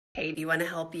Hey, do you want to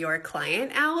help your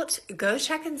client out? Go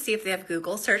check and see if they have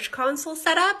Google Search Console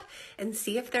set up and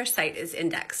see if their site is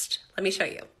indexed. Let me show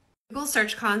you. Google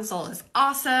Search Console is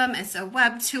awesome. It's a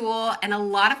web tool, and a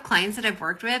lot of clients that I've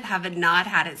worked with have not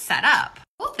had it set up.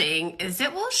 The cool thing is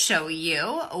it will show you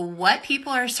what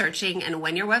people are searching and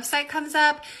when your website comes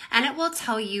up, and it will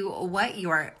tell you what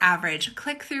your average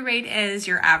click-through rate is,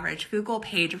 your average Google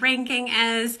page ranking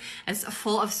is. It's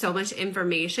full of so much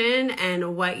information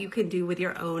and what you can do with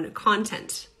your own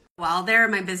content. While there,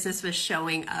 my business was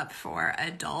showing up for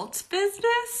adult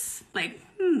business.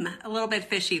 A little bit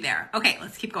fishy there. Okay,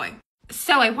 let's keep going.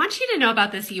 So I want you to know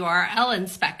about this URL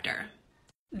inspector.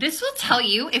 This will tell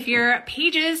you if your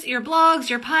pages, your blogs,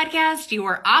 your podcast,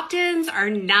 your opt-ins are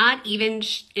not even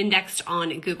indexed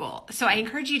on Google. So I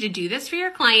encourage you to do this for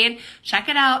your client, check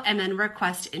it out, and then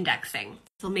request indexing.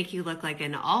 This will make you look like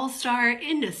an all-star,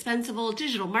 indispensable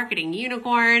digital marketing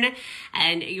unicorn,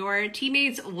 and your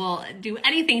teammates will do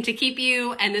anything to keep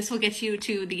you, and this will get you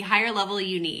to the higher level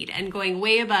you need and going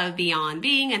way above beyond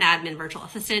being an admin virtual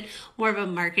assistant, more of a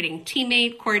marketing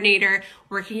teammate, coordinator,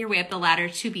 working your way up the ladder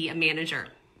to be a manager.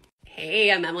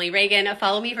 Hey, I'm Reagan.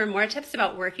 Follow me for more tips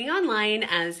about working online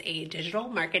as a digital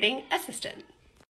marketing assistant.